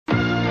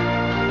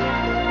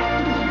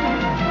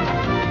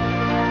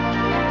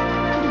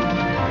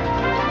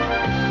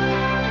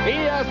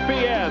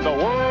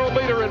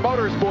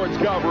Motorsports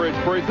Coverage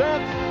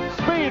presents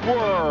Speed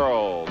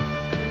World.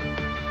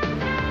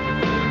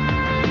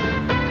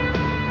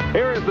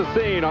 Here is the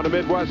scene on a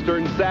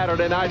Midwestern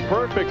Saturday night.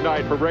 Perfect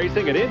night for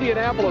racing at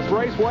Indianapolis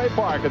Raceway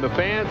Park, and the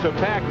fans have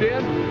packed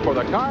in for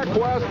the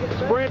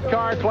CarQuest Sprint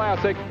Car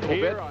Classic.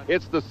 Here,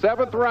 it's the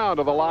 7th round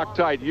of the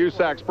Loctite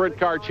USAC Sprint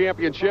Car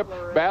Championship,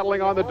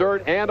 battling on the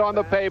dirt and on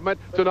the pavement.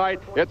 Tonight,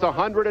 it's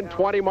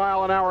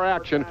 120-mile-an-hour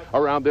action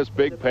around this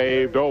big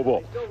paved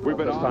oval. We've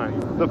been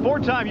time. The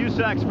 4-time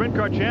USAC Sprint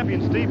Car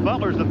champion Steve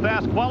Butler is the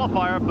fast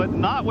qualifier, but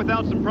not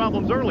without some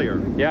problems earlier.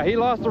 Yeah, he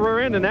lost the rear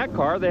end in that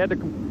car. They had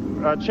to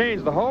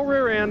change the whole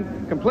rear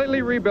end,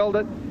 completely rebuild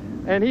it,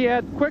 and he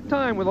had quick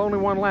time with only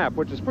 1 lap,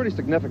 which is pretty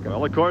significant.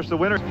 Well, of course, the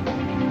winner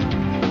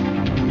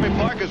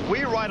Park as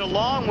we ride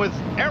along with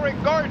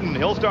Eric Gordon.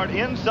 He'll start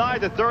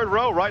inside the 3rd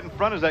row. Right in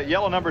front is that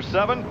yellow number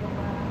 7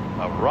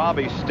 of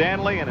Robbie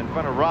Stanley, and in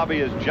front of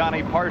Robbie is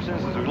Johnny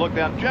Parsons. As we look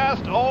down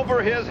just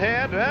over his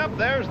head, yep,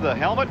 there's the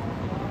helmet.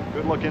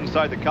 Good look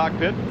inside the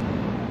cockpit.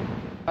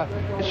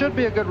 It should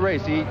be a good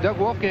race. Doug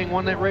Wolfgang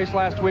won that race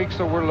last week,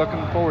 so we're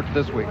looking forward to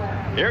this week.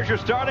 Here's your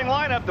starting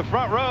lineup. The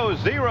front row,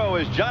 0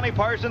 is Johnny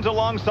Parsons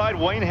alongside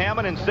Wayne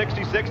Hammond in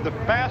 66. The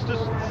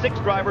fastest 6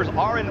 drivers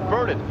are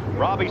inverted.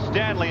 Robbie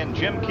Stanley and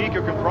Jim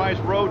Keeker comprise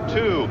row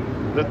 2.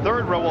 The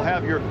 3rd row will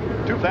have your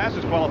 2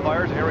 fastest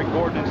qualifiers, Eric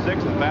Gordon in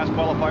 6th, and fast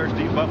qualifier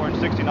Steve Butler in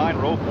 69.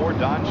 Row 4,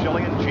 Don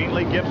Schilling and Gene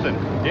Lee Gibson.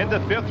 In the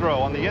 5th row,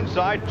 on the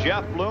inside,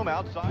 Jeff Bloom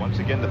outside. Once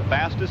again, the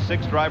fastest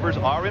 6 drivers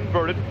are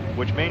inverted,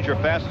 which means your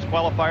fastest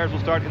qualifiers will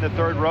start in the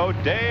 3rd row.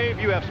 Dave,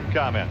 you have some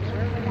comments.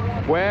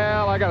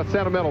 Well, I got a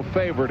sentimental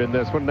favorite in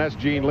this one. That's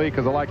Gene Lee,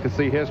 because I like to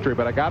see history,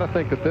 but I got to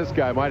think that this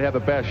guy might have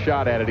the best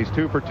shot at it. He's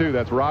 2 for 2.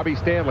 That's Robbie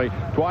Stanley.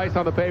 Twice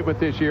on the pavement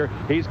this year.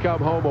 He's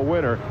come home a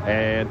winner,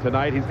 and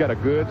tonight he's got a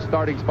good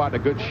starting spot and a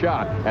good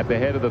shot at the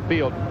head of the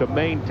field to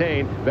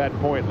maintain that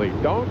point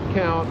lead. Don't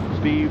count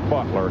Steve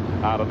Butler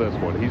out of this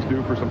one. He's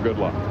due for some good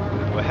luck.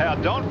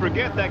 Well, don't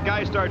forget that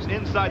guy starts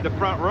inside the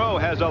front row,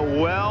 has a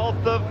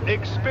wealth of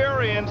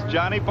experience.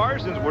 Johnny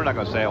Parsons. We're not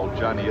going to say how old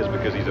Johnny is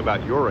because he's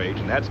about your age,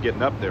 and that's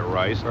getting up there,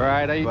 Rice.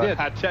 Right, he did.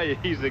 I tell you,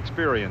 he's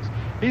experienced.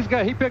 He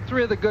picked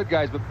 3 of the good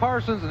guys, but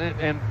Parsons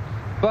and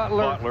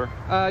Butler.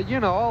 You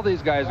know, all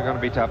these guys are going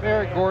to be tough.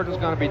 Eric Gordon's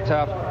going to be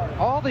tough.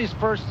 All these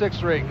first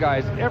 6 or 8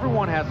 guys,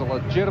 everyone has a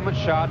legitimate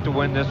shot to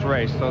win this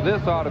race. So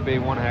this ought to be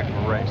one heck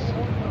of a race.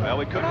 Well,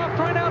 we could not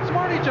trying to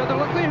outsmart each other.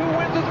 Let's see who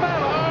wins this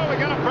battle. Oh,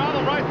 we got a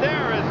problem right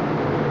there.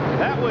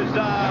 That was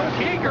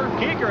Keeker.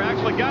 Keeker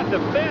actually got the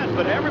fence,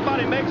 but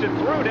everybody makes it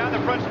through down the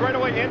front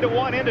straightaway into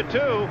 1, into 2.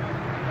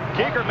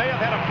 Keeker may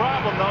have had a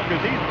problem, though,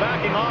 because he's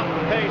backing off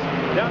the pace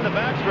down the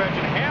backstretch,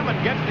 and Hammond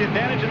gets the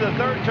advantage in the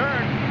 3rd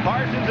turn.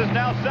 Parsons is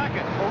now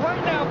 2nd. Well, right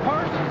now,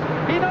 Parsons,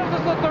 he knows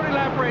this is a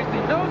 30-lap race.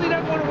 He knows he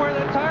doesn't want to wear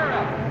that tire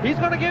out. He's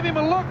going to give him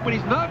a look, but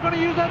he's not going to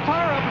use that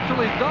tire up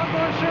until he's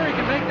doggone sure he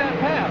can make that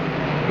pass.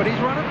 But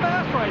he's running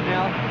fast right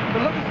now.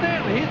 But look at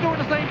Stanley. He's doing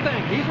the same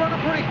thing. He's running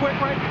pretty quick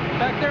right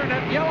back there in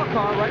that yellow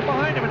car right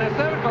behind him in that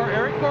 7 car.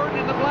 Eric Gordon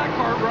in the black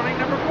car running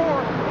number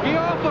 4. He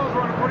also is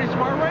running a pretty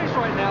smart race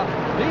right now.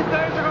 These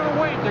guys are going to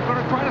wait. They're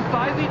going to try to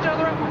size each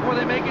other up before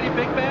they make any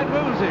big bad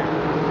moves here.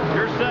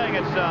 You're saying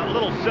it's a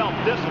little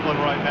self-discipline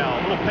right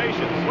now, a little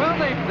patience. Well,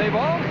 they've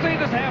all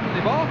seen this happen.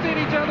 They've all seen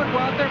each other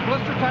go out there,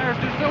 blister tires,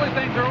 do silly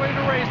things early in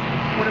the race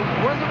when it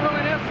wasn't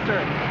really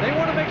necessary. They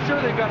want to make sure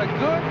they've got a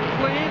good,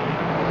 clean,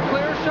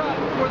 clear shot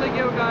before they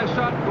give a guy a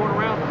shot going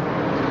around.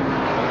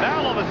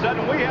 Now all of a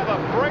sudden we have a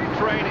freight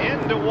train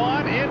into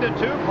 1, into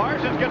 2.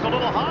 Parsons gets a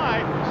little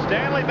high.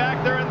 Stanley back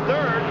there in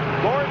 3rd.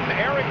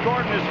 Eric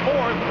Gordon is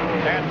 4th,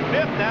 and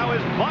 5th now is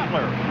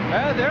Butler.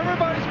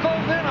 Everybody's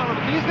closed in on them.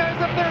 These guys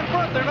up there in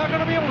front, they're not going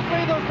to be able to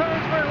stay those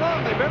tires very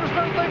long. They better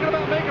start thinking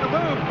about making a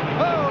move.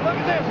 Oh, look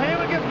at this.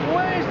 Hammond gets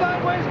way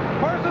sideways.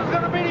 Parsons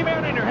going to beat him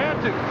out in there. Had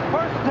to.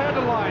 Parsons had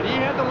the line. He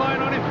had the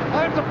line on him.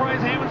 I'm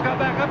surprised Hammond's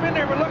got back up in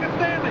there, but look at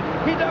Stanley.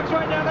 He ducks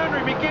right down under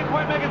him. He can't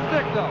quite make it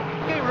stick, though.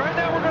 Okay, right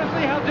now we're going to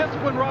see how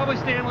disciplined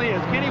Robbie Stanley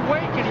is. Can he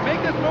wait? Can he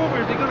make this move,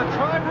 or is he going to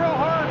try real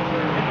hard and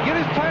get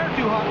his tire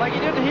too hot like he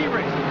did the heat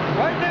race?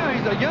 Right now,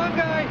 he's a young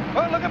guy.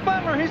 Oh, look at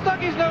Butler. He stuck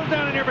his nose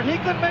down in there, but he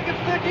couldn't make it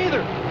stick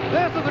either.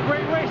 This is a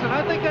great race, and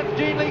I think that's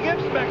Gene Lee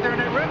Gibson back there in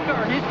that red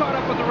car. He's caught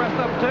up with the rest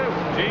of them, too.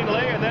 Gene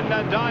Lee, and then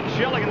Don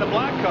Schilling in the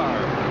black car.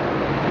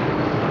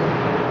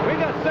 We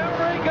got 7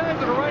 or 8 guys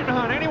that are right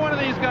behind any one of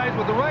these guys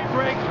with the right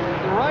brakes,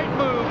 the right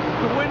move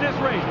to win this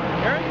race.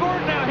 Eric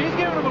Gordon now, he's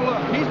giving him a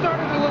look. He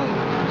started a little,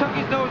 tuck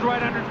his nose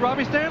right under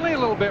Robbie Stanley a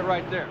little bit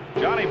right there.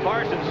 Johnny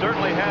Parsons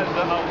certainly has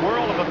a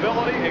world of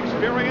ability,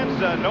 experience.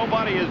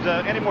 Nobody is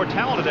any more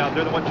talented out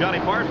there than what Johnny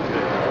Parsons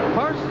is.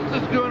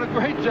 Parsons is doing a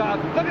great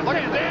job. Look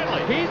at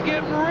Stanley. He's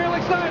getting real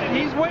excited.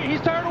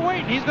 He's tired of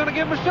waiting. He's going to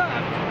give him a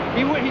shot.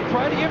 He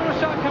tried to give him a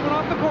shot coming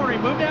off the corner. He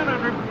moved down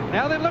under him.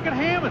 Now then look at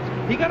Hammond.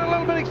 He got a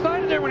little bit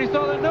excited there when he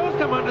saw that nose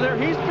come under there.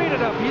 He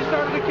speeded up. He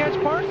started to catch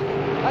Parson.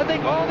 I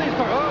think all these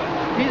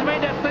cars, he's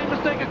made that same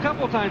mistake a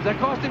couple times. That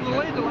cost him the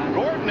lead the last.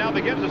 Gordon now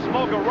begins to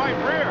smoke a right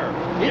rear.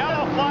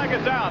 Yellow flag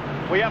is out.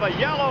 We have a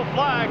yellow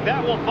flag.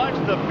 That will bunch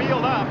the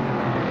field up.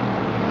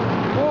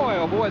 Boy,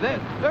 oh boy,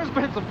 there's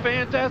been some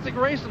fantastic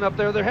racing up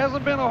there. There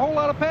hasn't been a whole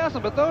lot of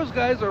passing, but those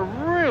guys are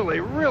really,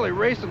 really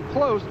racing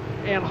close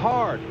and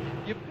hard.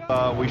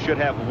 We should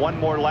have one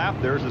more lap.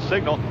 There's the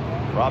signal.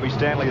 Robbie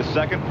Stanley is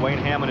second. Wayne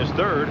Hammond is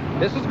third.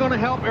 This is going to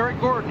help Eric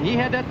Gordon. He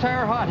had that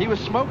tire hot. He was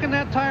smoking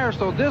that tire,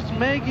 so this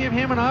may give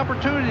him an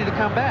opportunity to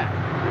come back.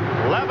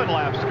 11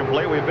 laps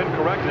complete. We've been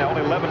correct now.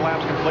 Only 11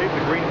 laps complete.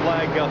 The green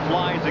flag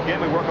flies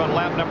again. We work on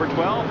lap number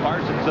 12.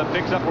 Parsons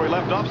picks up where he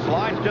left off.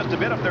 Slides just a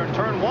bit up there in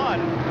turn 1.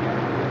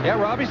 Yeah,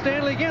 Robbie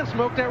Stanley again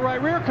smoked that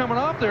right rear coming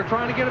off there,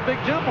 trying to get a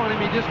big jump on him.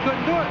 He just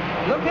couldn't do it.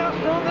 Look how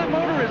strong that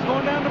motor is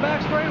going down the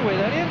back straightaway.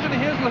 That engine of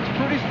his looks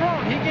pretty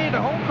strong. He gained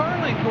a whole car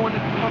length going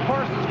on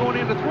Parsons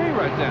going into 3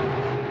 right then.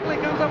 He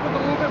comes up with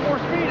a little bit more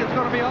speed. It's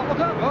going to be awful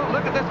tough. Oh,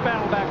 look at this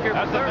battle back here.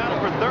 That's the battle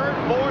for 3rd,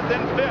 4th,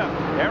 and 5th.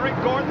 Eric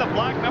Gordon, the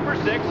black number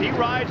 6, he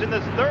rides in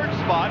this 3rd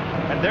spot.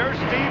 And there's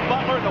Steve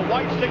Butler, the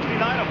white 69,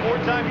 a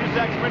 4-time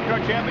USAC Sprint Car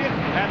champion.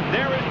 And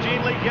there is Gene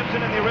Lee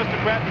Gibson in the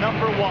Aristocrat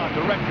number 1,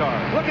 the red car.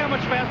 Look how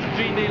much faster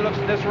Gene Lee looks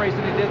in this race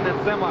than he did in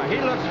that semi.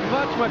 He looks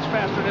much, much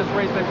faster in this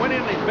race. They went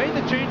in, they made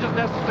the changes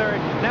necessary.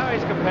 Now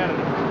he's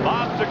competitive.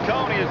 Bob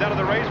Ciccone is out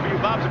of the race for you.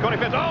 Bob Ciccone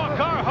fits. Oh, a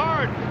car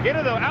hard into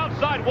the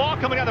outside wall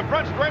coming out the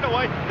front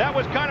straightaway. That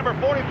was car number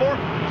 44.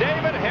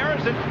 David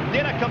Harrison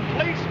did a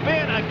complete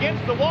spin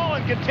against the wall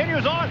and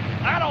continues on.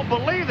 I don't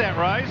believe that,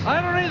 Rice.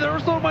 I don't either. There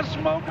was so much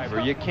smoke.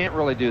 You can't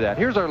really do that.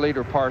 Here's our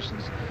leader,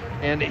 Parsons.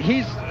 And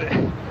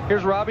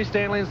here's Robbie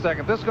Stanley in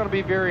second. This is going to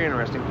be very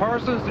interesting.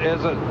 Parsons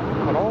is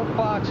an old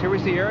fox. Here we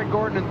see Eric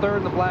Gordon in third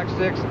in the black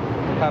 6.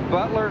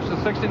 Butler's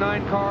the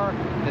 69 car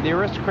and the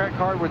Aristocrat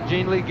car with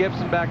Gene Lee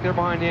Gibson back there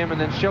behind him,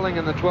 and then Schilling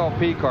in the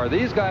 12P car.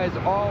 These guys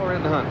all are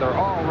in the hunt. They're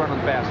all running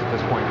fast at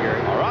this point, Gary.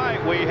 All right,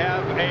 we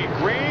have a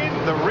green,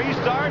 the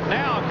restart.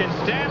 Now, can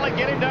Stanley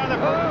get him down the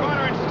first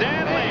corner? And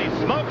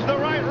Stanley smokes the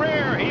right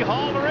rear. He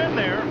hauled her in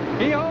there.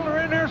 He hauled her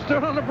in there,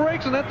 stood on the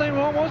brakes, and that thing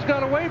almost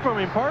got away from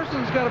him.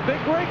 Parsons got a big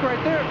break right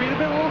there. If he'd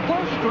have been a little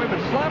closer to him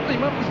and slapped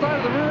him up the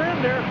side of the rear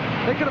end there,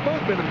 they could have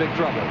both been in big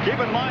trouble. Keep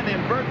in mind, they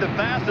invert the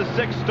fastest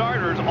 6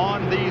 starters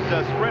on these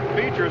sprint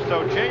features,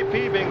 so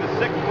JP being the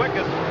 6th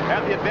quickest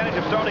had the advantage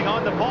of starting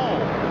on the pole.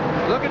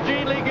 Look at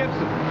Gene Lee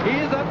Gibson. He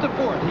is up to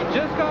 4th. He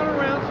just got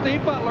around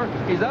Steve Butler.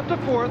 He's up to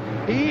 4th.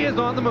 He is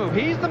on the move.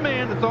 He's the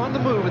man that's on the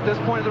move at this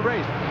point of the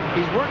race.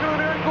 He's working on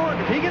Eric Gordon.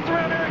 If he gets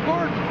around Eric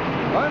Gordon,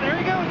 oh, there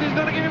he goes. He's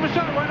going to give him a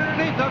shot right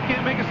underneath. No,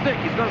 can't make a stick.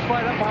 He's going to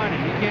slide up behind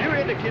him. He can't. You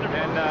indicated,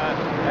 and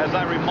as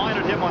I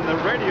reminded him on the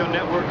radio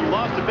network, he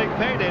lost a big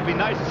payday. It'd be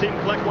nice to see him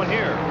collect one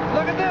here.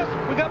 Look at this.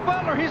 We got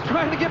Butler. He's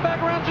trying to get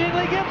back around Gene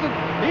Lee Gibson.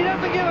 He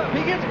doesn't give up.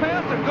 He gets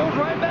past him, goes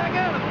right back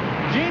at him.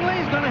 Gene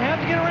Lee's going to have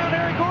to get around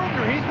Eric Gordon,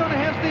 or he's going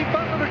to have Steve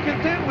Butler to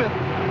contend with.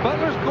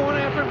 Butler's going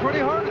after him pretty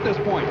hard at this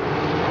point.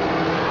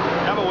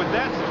 Now, but with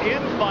that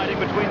infighting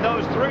between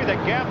those 3, the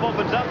gap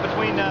opens up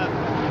between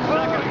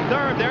second and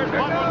third. There's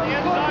Butler on the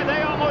inside.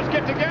 They almost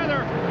get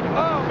together.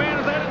 Oh, man,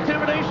 is that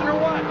intimidation or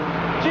what?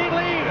 Gene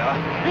Lee,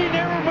 he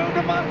never moved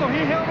a muscle.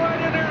 He held right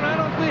in there, and I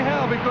don't see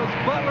how, because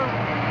Butler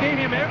gave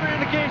him every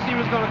indication he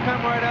was going to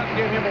come right out and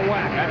give him a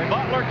whack. And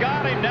Butler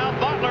got him. Now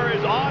Butler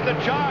is on the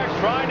charge,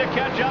 trying to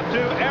catch up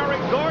to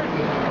Eric Gordon.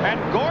 And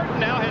Gordon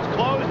now has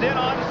closed in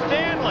on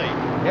Stanley.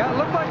 Yeah, it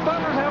looked like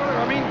Butler's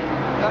having,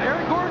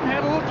 Eric Gordon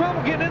had a little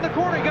trouble getting in the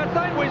corner. He got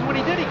sideways. When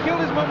he did, he killed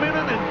his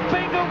momentum, and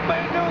bingo,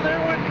 bango,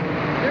 there went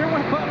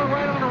Butler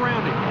right on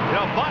around him. You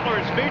know, Butler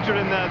is featured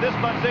in this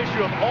month's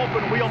issue of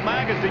Open Wheel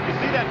Magazine. You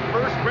see that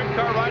first sprint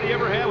car ride he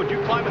ever had? Would you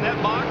climb in that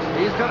box?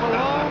 He's come a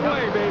long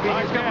way, baby.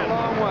 He's come a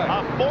long way.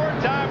 A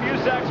 4-time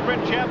USAC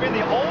Sprint champion,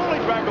 the only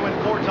driver to win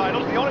 4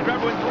 titles, the only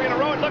driver to win 3 in a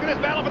row. And look at this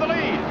battle for the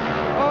lead.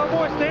 Oh,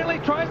 boy, Stanley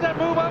tries that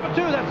move up at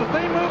 2. That's the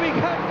same move he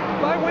got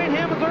by Wayne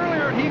Hammond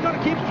earlier, and he's going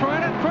to keep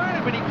trying it,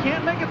 but he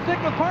can't make it stick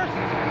with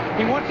Parsons.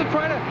 He wants to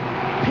try to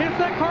pinch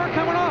that car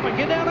coming off and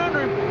get down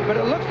under him, but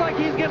it looks like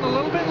he's getting a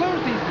little bit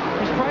loose.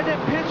 He's tried that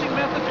pinching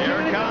method too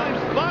many times.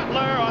 Here comes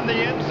Butler on the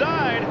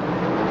inside.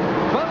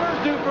 Butler's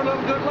due for a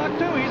little good luck,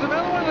 too. He's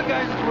another one of the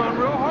guys that's run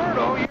real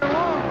hard all year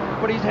long,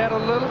 but he's had a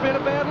little bit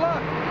of bad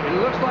luck. It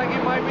looks like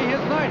it might be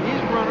his night.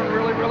 He's running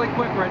really, really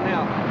quick right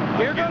now.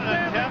 Here goes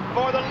Stanley. Attempt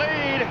for the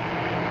lead.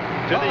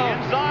 To the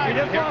inside. He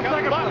just lost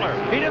second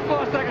place. He just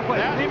lost second place.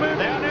 He moved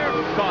down there. That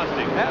move cost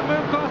him. That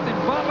move cost him.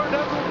 Butler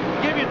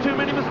doesn't give you too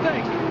many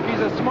mistakes.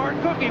 He's a smart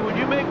cookie. When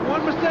you make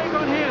one mistake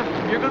on him,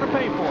 you're going to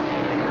pay for it.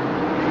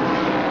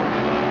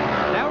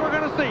 Now we're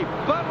going to see.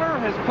 Butler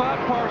has caught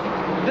Parsons.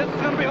 This is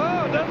going to be,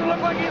 it doesn't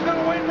look like he's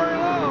going to wait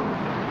very long.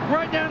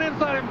 Right down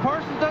inside him.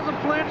 Parsons doesn't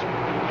flinch.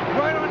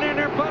 Right on in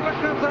there. Butler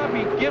comes up.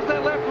 He gives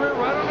that left rear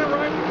right on the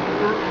right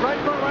front,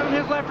 right on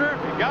his left rear.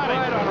 He got it.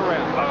 Right on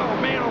around.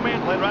 Oh, man, oh,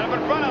 man. Laid right up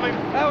in front of him.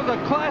 That was a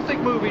classic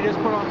move he just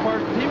put on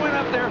Parsons. He went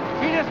up there.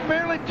 He just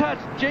barely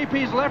touched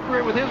JP's left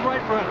rear with his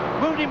right front.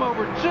 Moved him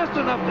over just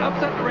enough to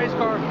upset the race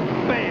car.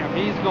 Bam,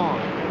 he's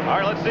gone. All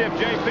right, let's see if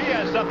JP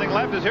has something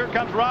left, as here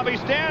comes Robbie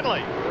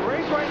Stanley. The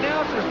race right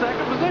now is for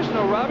second position,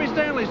 though. Robbie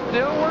Stanley's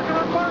still working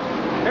on Parson.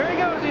 There he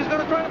goes. He's going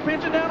to try to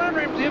pinch it down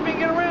under him, see if he can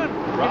get around.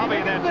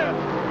 Robbie, that's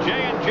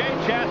J&J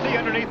chassis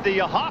underneath the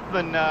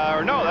Hoffman,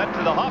 that's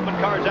the Hoffman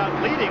car's out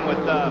leading with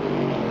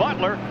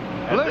Butler.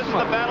 And this is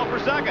the battle for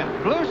second.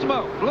 Blue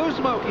smoke.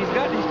 He's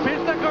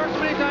pinched that car so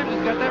many times.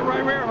 He's got that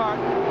right rear hot.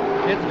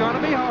 It's going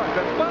to be hard,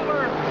 but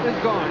Butler is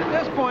gone.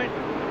 At this point,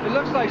 it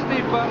looks like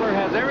Steve Butler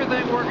has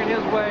everything working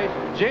his way.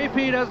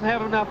 JP doesn't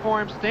have enough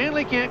for him.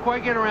 Stanley can't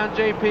quite get around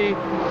JP.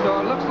 So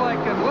it looks like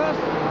unless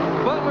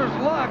Butler's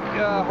luck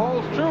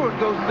holds true and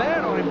goes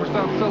bad on him for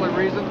some silly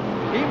reason,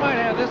 he might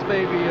have this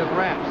baby in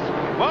wraps.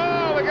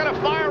 Whoa, we got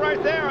a fire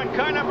right there on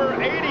car number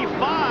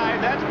 85.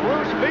 That's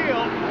Bruce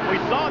Field. We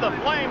saw the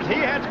flames. He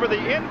heads for the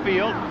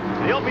infield.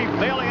 He'll be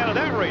bailing out of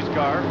that race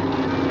car.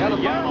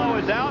 The yellow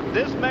is out.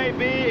 This may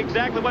be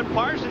exactly what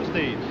Parsons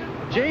needs.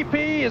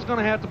 JP is going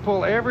to have to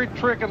pull every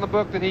trick in the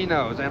book that he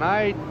knows, and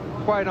I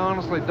quite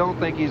honestly don't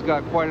think he's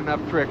got quite enough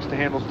tricks to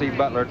handle Steve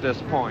Butler at this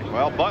point.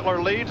 Well,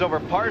 Butler leads over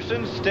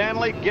Parson,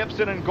 Stanley,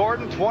 Gibson, and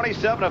Gordon.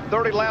 27 of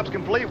 30 laps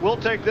complete. We'll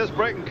take this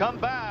break and come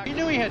back. He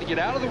knew he had to get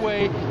out of the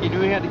way. He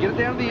knew he had to get it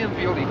down to the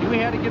infield. He knew he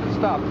had to get it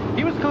stopped.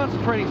 He was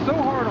concentrating so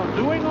hard on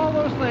doing all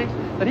those things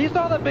that he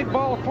saw that big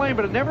ball of flame,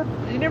 but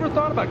he never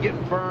thought about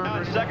getting burned. Now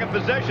in second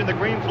position, the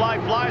green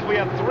flag flies. We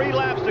have 3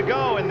 laps to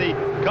go in the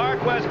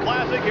CarQuest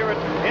Classic here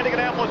at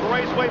Indianapolis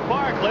Raceway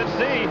Park. Let's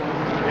see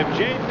if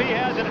JP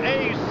has an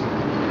ace.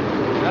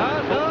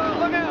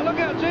 Look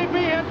out, JP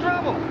had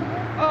trouble.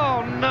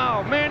 Oh,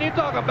 no, man, you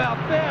talk about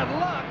bad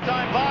luck.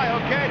 Time by,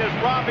 okay, does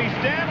Robbie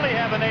Stanley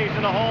have an ace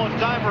in the hole?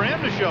 It's time for him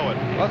to show it.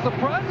 Well,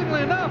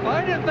 surprisingly enough,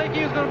 I didn't think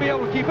he was going to be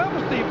able to keep up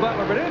with Steve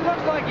Butler, but it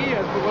looks like he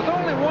is. But with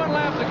only 1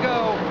 lap to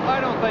go,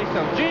 I don't think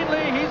so. Gene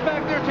Lee, he's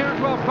back there 10 or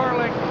 12 car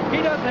lengths. He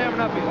doesn't have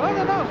enough. I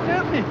don't know,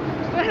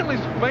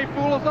 Stanley's may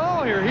fool us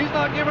all here. He's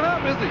not giving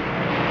up, is he?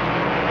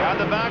 On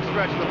the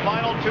backstretch, the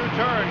final 2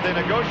 turns, they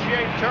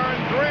negotiate turn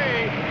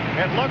 3.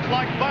 It looks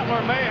like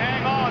Butler may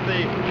hang on.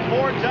 The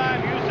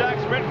 4-time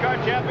USAC Sprint Car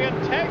champion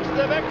takes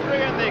the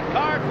victory in the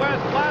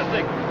CarQuest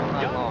Classic.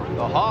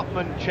 The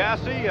Hoffman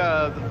chassis,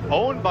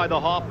 owned by the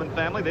Hoffman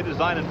family. They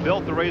designed and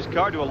built the race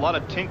car, do a lot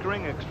of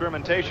tinkering,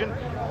 experimentation,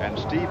 and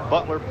Steve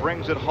Butler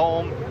brings it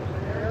home.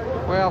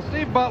 Well,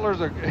 Steve Butler's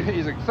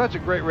such a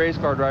great race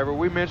car driver.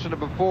 We mentioned it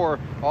before.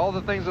 All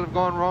the things that have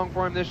gone wrong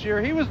for him this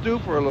year, he was due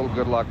for a little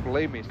good luck,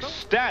 believe me.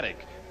 Static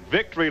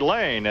victory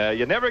lane.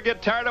 You never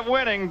get tired of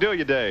winning, do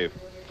you, Dave?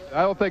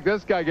 I don't think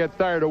this guy gets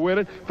tired of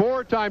winning.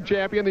 4-time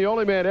champion, the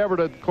only man ever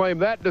to claim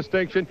that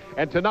distinction.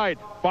 And tonight,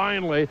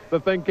 finally, the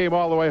thing came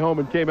all the way home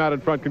and came out in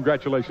front.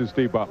 Congratulations,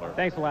 Steve Butler.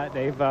 Thanks a lot,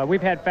 Dave. We've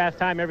had fast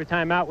time every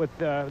time out with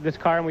this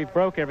car, and we've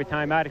broke every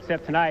time out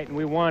except tonight, and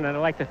we won. And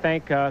I'd like to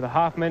thank the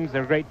Hoffmans.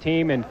 They're a great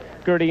team, and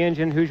Gertie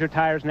Engine, Hoosier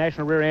Tires,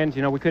 National Rear Ends.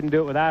 You know, we couldn't do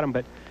it without them,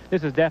 but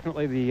this is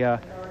definitely the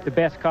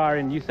best car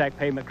in USAC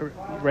pavement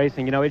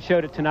racing. You know, it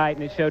showed it tonight,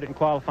 and it showed it in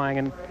qualifying,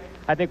 and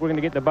I think we're going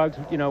to get the bugs.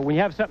 You know, when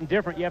you have something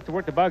different, you have to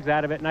work the bugs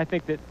out of it, and I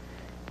think that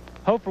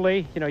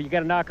hopefully, you know, you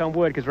got to knock on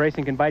wood because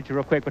racing can bite you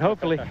real quick, but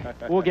hopefully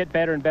we'll get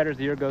better and better as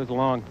the year goes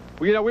along.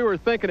 Well, you know, we were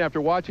thinking after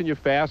watching you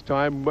fast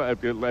time,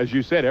 as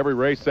you said, every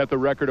race set the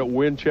record at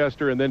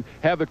Winchester and then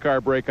have the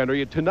car break under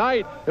you.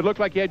 Tonight, it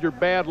looked like you had your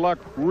bad luck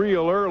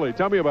real early.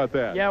 Tell me about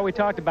that. Yeah, we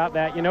talked about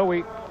that. You know,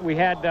 we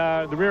had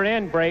the rear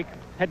end break,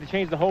 had to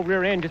change the whole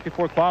rear end just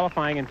before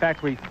qualifying. In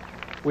fact, we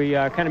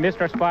kind of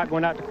missed our spot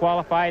going out to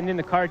qualify, and then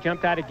the car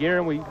jumped out of gear,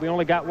 and we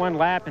only got 1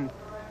 lap. And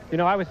you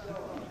know, I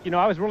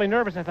was really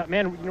nervous. I thought,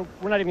 man, you know,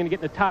 we're not even going to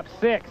get in the top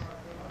 6.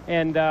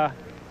 And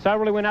so I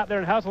really went out there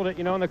and hustled it,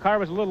 you know, and the car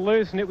was a little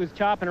loose and it was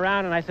chopping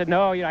around. And I said,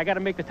 no, you know, I got to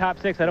make the top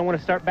 6. I don't want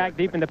to start back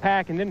deep in the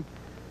pack. And then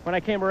when I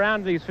came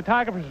around, these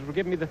photographers were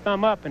giving me the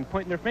thumb up and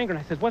pointing their finger. And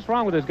I said, what's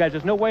wrong with those guys?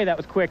 There's no way that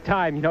was quick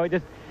time. You know, it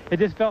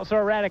just felt so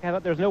erratic. I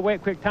thought there's no way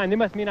at quick time. They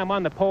must mean I'm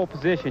on the pole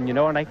position, you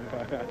know. And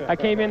I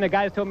came in, the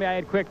guys told me I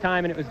had quick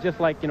time, and it was just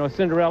like, you know, a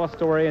Cinderella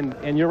story.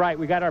 And you're right,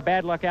 we got our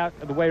bad luck out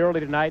of the way early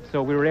tonight,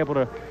 so we were able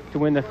to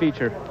win the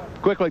feature.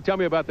 Quickly, tell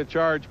me about the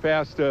charge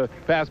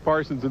past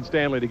Parsons and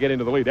Stanley to get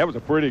into the lead. That was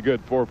a pretty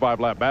good 4 or 5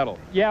 lap battle.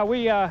 Yeah,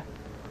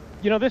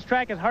 you know, this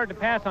track is hard to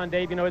pass on,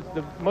 Dave. You know,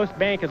 most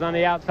bank is on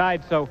the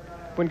outside, so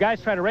when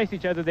guys try to race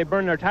each other, they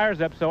burn their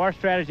tires up. So our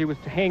strategy was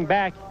to hang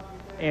back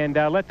and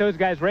let those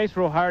guys race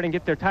real hard and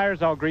get their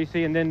tires all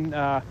greasy, and then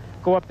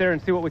go up there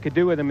and see what we could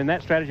do with them. And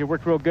that strategy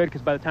worked real good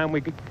because by the time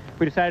we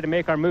decided to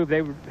make our move,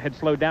 they had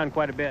slowed down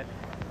quite a bit.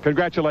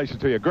 Congratulations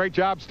to you. Great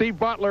job. Steve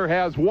Butler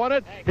has won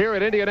it here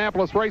at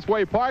Indianapolis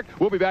Raceway Park.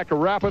 We'll be back to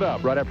wrap it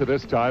up right after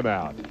this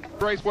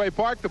timeout. Raceway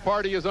Park, the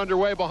party is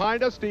underway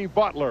behind us. Steve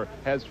Butler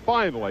has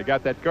finally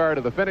got that car to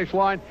the finish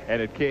line,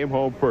 and it came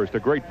home first. A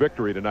great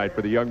victory tonight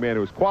for the young man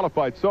who has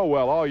qualified so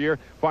well all year.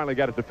 Finally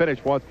got it to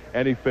finish once,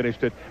 and he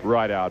finished it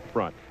right out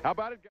front. How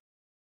about it?